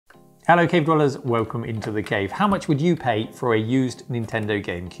Hello cave dwellers, welcome into the cave. How much would you pay for a used Nintendo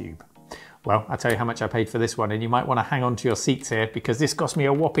GameCube? Well, I'll tell you how much I paid for this one, and you might want to hang on to your seats here because this cost me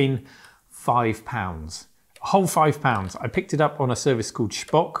a whopping £5. A whole £5. I picked it up on a service called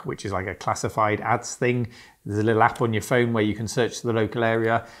Spock, which is like a classified ads thing. There's a little app on your phone where you can search the local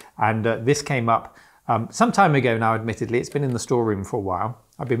area, and this came up some time ago now, admittedly. It's been in the storeroom for a while.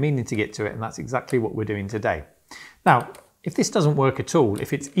 I've been meaning to get to it, and that's exactly what we're doing today. Now, if this doesn't work at all,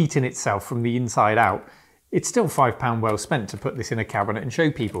 if it's eaten itself from the inside out, it's still £5 well spent to put this in a cabinet and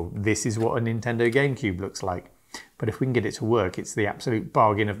show people this is what a Nintendo GameCube looks like. But if we can get it to work, it's the absolute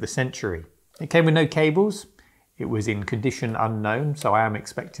bargain of the century. It came with no cables. It was in condition unknown, so I am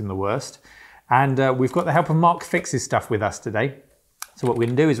expecting the worst. And we've got the help of Mark Fixes Stuff with us today. So what we're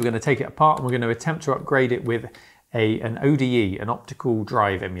going to do is we're going to take it apart and we're going to attempt to upgrade it with an ODE, an optical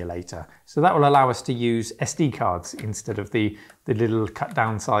drive emulator. So that will allow us to use SD cards instead of the little cut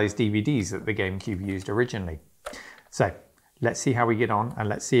down size DVDs that the GameCube used originally. So let's see how we get on, and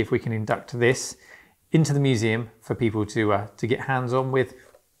let's see if we can induct this into the museum for people to get hands on with,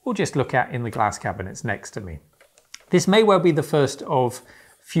 or just look at in the glass cabinets next to me. This may well be the first of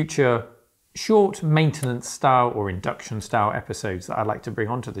future short maintenance style or induction style episodes that I'd like to bring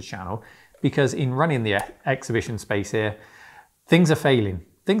onto the channel, because in running the exhibition space here, things are failing.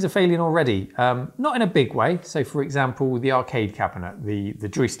 Things are failing already, not in a big way. So for example, the arcade cabinet, the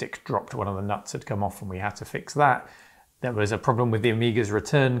joystick dropped, one of the nuts had come off and we had to fix that. There was a problem with the Amiga's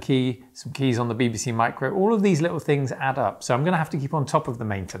return key, some keys on the BBC Micro. All of these little things add up. So I'm gonna have to keep on top of the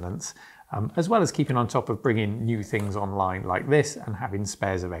maintenance, as well as keeping on top of bringing new things online like this and having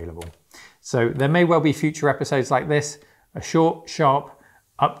spares available. So there may well be future episodes like this, a short, sharp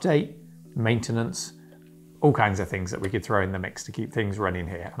update, maintenance, all kinds of things that we could throw in the mix to keep things running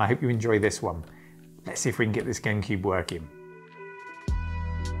here. And I hope you enjoy this one. Let's see if we can get this GameCube working.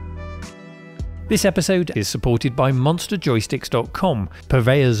 This episode is supported by MonsterJoysticks.com,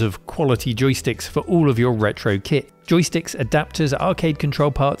 purveyors of quality joysticks for all of your retro kit. Joysticks, adapters, arcade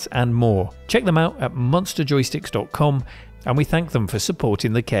control parts and more. Check them out at MonsterJoysticks.com, and we thank them for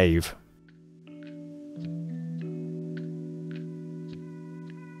supporting the cave.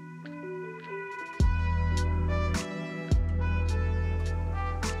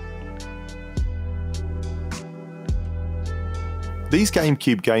 These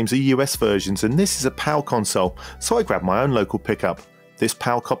GameCube games are US versions, and this is a PAL console, so I grabbed my own local pickup. This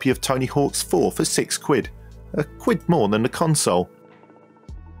PAL copy of Tony Hawk's 4 for £6, a quid more than the console.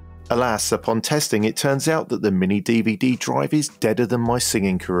 Alas, upon testing it turns out that the mini DVD drive is deader than my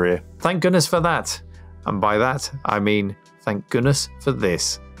singing career. Thank goodness for that. And by that, I mean thank goodness for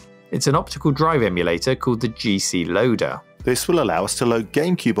this. It's an optical drive emulator called the GC Loader. This will allow us to load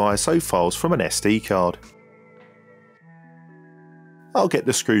GameCube ISO files from an SD card. I'll get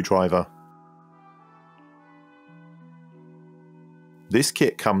the screwdriver. This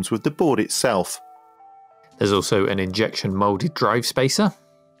kit comes with the board itself. There's also an injection moulded drive spacer.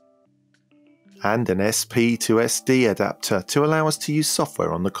 And an SP to SD adapter to allow us to use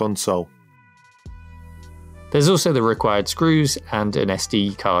software on the console. There's also the required screws and an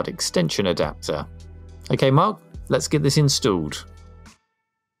SD card extension adapter. Okay Mark, let's get this installed.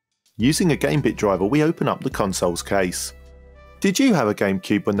 Using a GameBit driver, we open up the console's case. Did you have a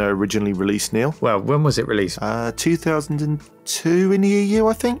GameCube when they were originally released, Neil? Well, when was it released? 2002 in the EU,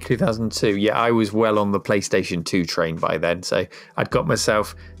 I think. 2002. Yeah, I was well on the PlayStation 2 train by then. So I'd got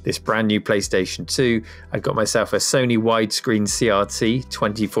myself this brand new PlayStation 2. I got myself a Sony widescreen CRT,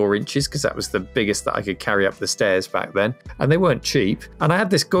 24 inches, because that was the biggest that I could carry up the stairs back then. And they weren't cheap. And I had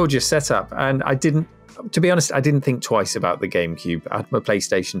this gorgeous setup, and to be honest, I didn't think twice about the GameCube. I had my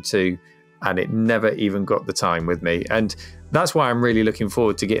PlayStation 2, and it never even got the time with me. And that's why I'm really looking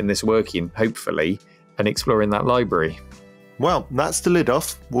forward to getting this working, hopefully, and exploring that library. Well, that's the lid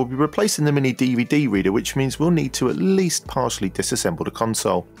off. We'll be replacing the mini DVD reader, which means we'll need to at least partially disassemble the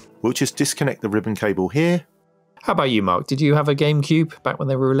console. We'll just disconnect the ribbon cable here. How about you, Mark? Did you have a GameCube back when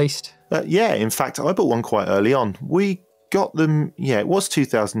they were released? Yeah, in fact, I bought one quite early on. We got them, yeah, it was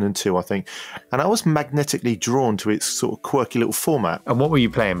 2002, I think, and I was magnetically drawn to its sort of quirky little format. And what were you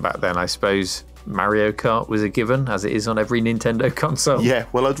playing back then? I suppose Mario Kart was a given, as it is on every Nintendo console. Yeah,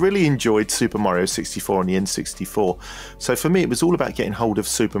 well, I'd really enjoyed Super Mario 64 on the N64, so for me it was all about getting hold of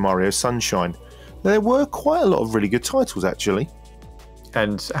Super Mario Sunshine. There were quite a lot of really good titles, actually.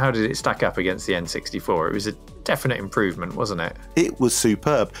 And how did it stack up against the N64? It was a definite improvement, wasn't it? It was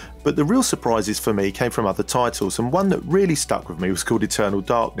superb, but the real surprises for me came from other titles, and one that really stuck with me was called Eternal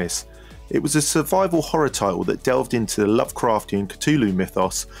Darkness. It was a survival horror title that delved into the Lovecraftian Cthulhu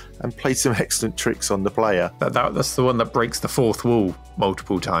mythos and played some excellent tricks on the player. That's the one that breaks the fourth wall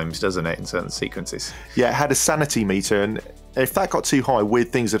multiple times, doesn't it, in certain sequences? Yeah, it had a sanity meter, and if that got too high,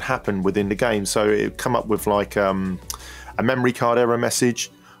 weird things would happen within the game. So it would come up with like a memory card error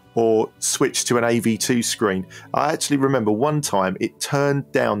message or switch to an AV2 screen. I actually remember one time it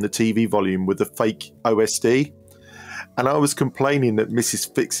turned down the TV volume with a fake OSD. And I was complaining that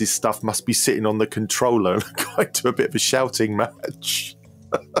Mrs. Fix's stuff must be sitting on the controller and got to a bit of a shouting match.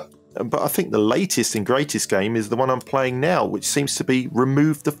 But I think the latest and greatest game is the one I'm playing now, which seems to be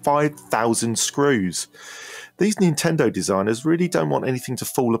remove the 5,000 screws. These Nintendo designers really don't want anything to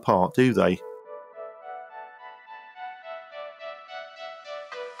fall apart, do they?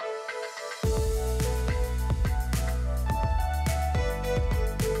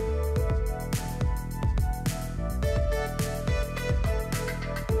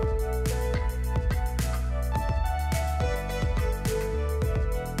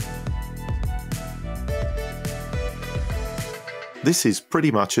 This is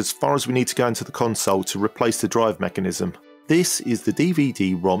pretty much as far as we need to go into the console to replace the drive mechanism. This is the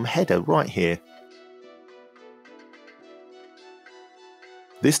DVD-ROM header right here.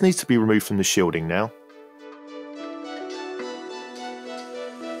 This needs to be removed from the shielding now.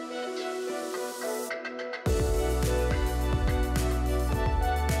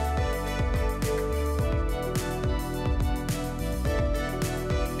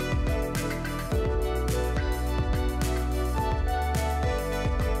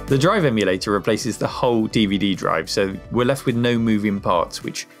 The drive emulator replaces the whole DVD drive, so we're left with no moving parts,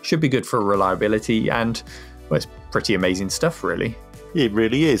 which should be good for reliability and, well, it's pretty amazing stuff, really. It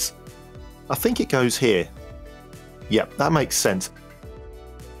really is. I think it goes here. Yep, that makes sense.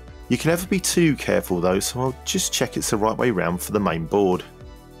 You can never be too careful though, so I'll just check it's the right way round for the main board.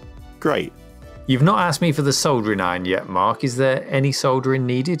 Great. You've not asked me for the soldering iron yet, Mark. Is there any soldering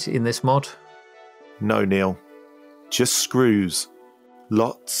needed in this mod? No, Neil. Just screws.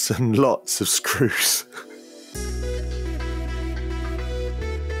 Lots and lots of screws.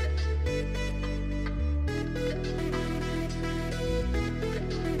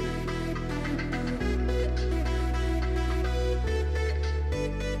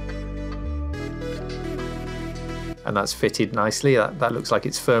 And that's fitted nicely. That looks like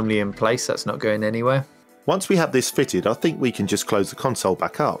it's firmly in place. That's not going anywhere. Once we have this fitted, I think we can just close the console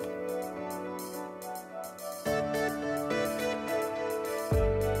back up.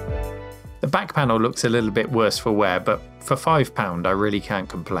 The back panel looks a little bit worse for wear, but for £5 I really can't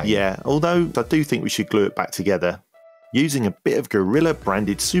complain. Yeah, although I do think we should glue it back together. Using a bit of Gorilla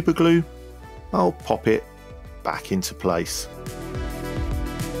branded super glue, I'll pop it back into place.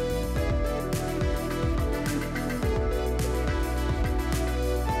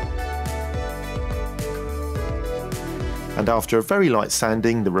 And after a very light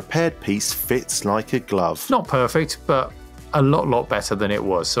sanding, the repaired piece fits like a glove. Not perfect, but a lot better than it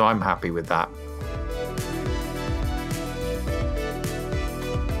was, so I'm happy with that.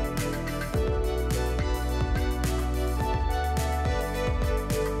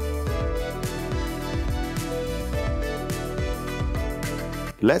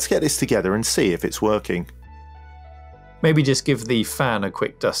 Let's get this together and see if it's working. Maybe just give the fan a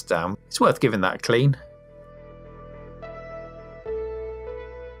quick dust down. It's worth giving that a clean.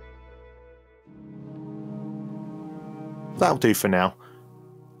 That'll do for now.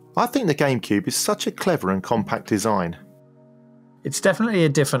 I think the GameCube is such a clever and compact design. It's definitely a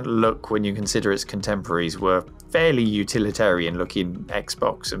different look when you consider its contemporaries were fairly utilitarian looking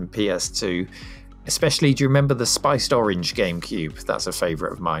Xbox and PS2. Especially, do you remember the spiced orange GameCube? That's a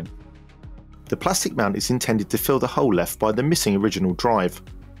favourite of mine. The plastic mount is intended to fill the hole left by the missing original drive.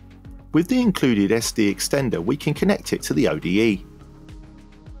 With the included SD extender, we can connect it to the ODE.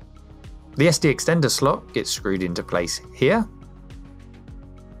 The SD extender slot gets screwed into place here.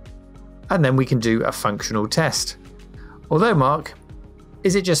 And then we can do a functional test. Although, Mark,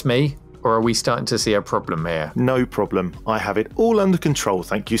 is it just me, or are we starting to see a problem here? No problem. I have it all under control,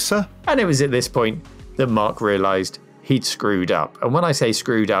 thank you, sir. And it was at this point that Mark realised he'd screwed up. And when I say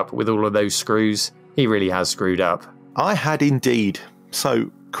screwed up with all of those screws, he really has screwed up. I had indeed.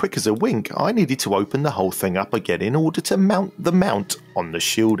 So, quick as a wink, I needed to open the whole thing up again in order to mount the mount on the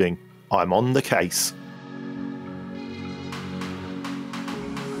shielding. I'm on the case.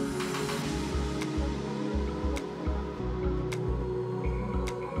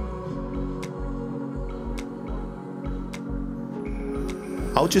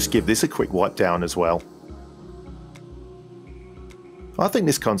 I'll just give this a quick wipe down as well. I think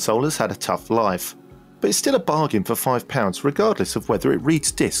this console has had a tough life. but it's still a bargain for £5 regardless of whether it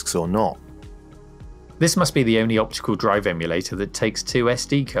reads discs or not. This must be the only optical drive emulator that takes 2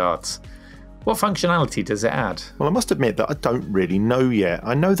 SD cards. What functionality does it add? Well, I must admit that I don't really know yet.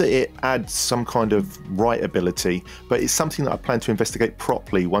 I know that it adds some kind of writability, but it's something that I plan to investigate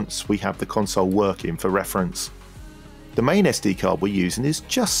properly once we have the console working for reference. The main SD card we're using is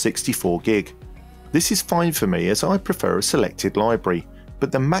just 64 gig. This is fine for me as I prefer a selected library,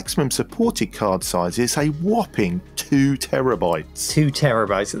 but the maximum supported card size is a whopping 2 terabytes. 2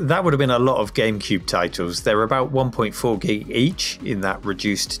 terabytes, that would have been a lot of GameCube titles. They're about 1.4 gig each in that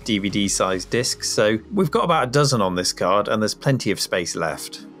reduced DVD sized disc, so we've got about a dozen on this card and there's plenty of space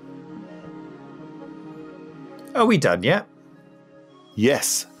left. Are we done yet?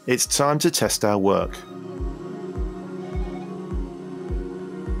 Yes, it's time to test our work.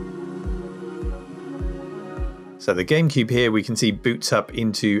 So the GameCube here we can see boots up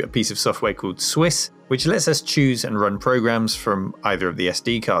into a piece of software called Swiss, which lets us choose and run programs from either of the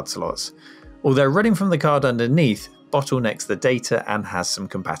SD card slots. Although running from the card underneath bottlenecks the data and has some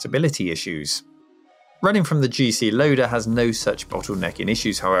compatibility issues. Running from the GC loader has no such bottlenecking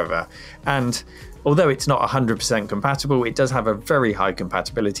issues however, and although it's not 100% compatible, it does have a very high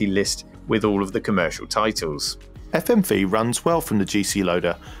compatibility list with all of the commercial titles. FMV runs well from the GC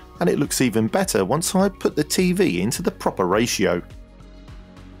loader, and it looks even better once I put the TV into the proper ratio.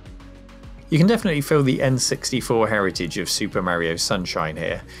 You can definitely feel the N64 heritage of Super Mario Sunshine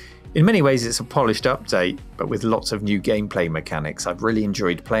here. In many ways it's a polished update, but with lots of new gameplay mechanics. I've really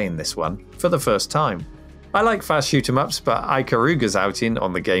enjoyed playing this one for the first time. I like fast shoot 'em ups, but Ikaruga's outing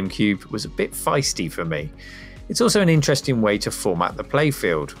on the GameCube was a bit feisty for me. It's also an interesting way to format the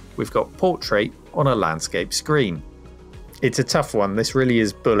playfield. We've got portrait on a landscape screen. It's a tough one, this really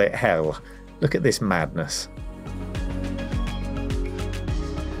is bullet hell. Look at this madness.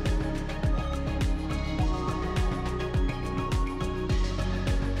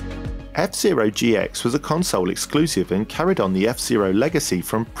 F-Zero GX was a console exclusive and carried on the F-Zero legacy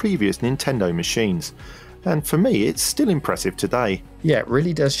from previous Nintendo machines. And for me, it's still impressive today. Yeah, it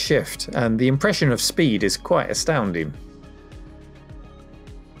really does shift, and the impression of speed is quite astounding.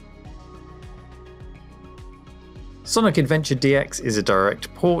 Sonic Adventure DX is a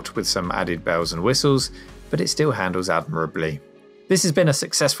direct port with some added bells and whistles, but it still handles admirably. This has been a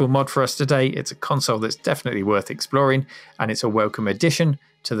successful mod for us today. It's a console that's definitely worth exploring, and it's a welcome addition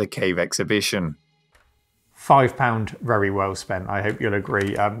to the Cave exhibition. £5 very well spent, I hope you'll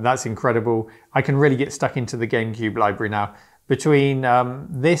agree. That's incredible. I can really get stuck into the GameCube library now. Between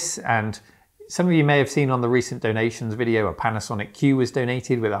this and some of you may have seen on the recent donations video, a Panasonic Q was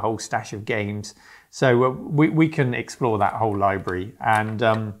donated with a whole stash of games. So we can explore that whole library, and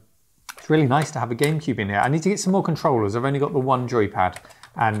it's really nice to have a GameCube in here. I need to get some more controllers. I've only got the one joypad,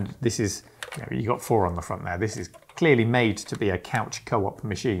 and this is, you got 4 on the front there. This is clearly made to be a couch co-op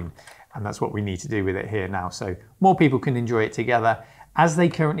machine, and that's what we need to do with it here now. So more people can enjoy it together, as they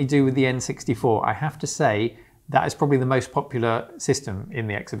currently do with the N64. I have to say, that is probably the most popular system in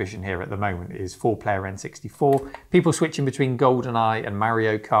the exhibition here at the moment, is 4-player N64. People switching between GoldenEye and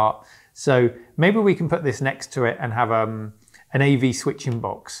Mario Kart. So maybe we can put this next to it and have an AV switching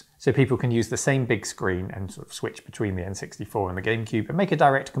box so people can use the same big screen and sort of switch between the N64 and the GameCube and make a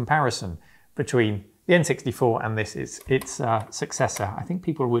direct comparison between the N64 and its successor. I think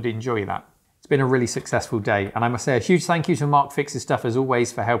people would enjoy that. It's been a really successful day, and I must say a huge thank you to Mark Fixes Stuff as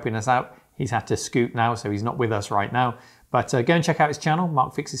always for helping us out. He's had to scoot now, so he's not with us right now. But go and check out his channel,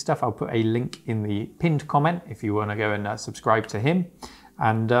 Mark Fixes Stuff. I'll put a link in the pinned comment if you want to go and subscribe to him.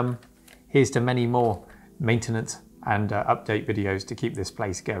 And here's to many more maintenance and update videos to keep this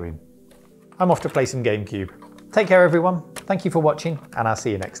place going. I'm off to play some GameCube. Take care everyone, thank you for watching, and I'll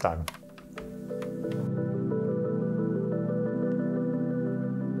see you next time.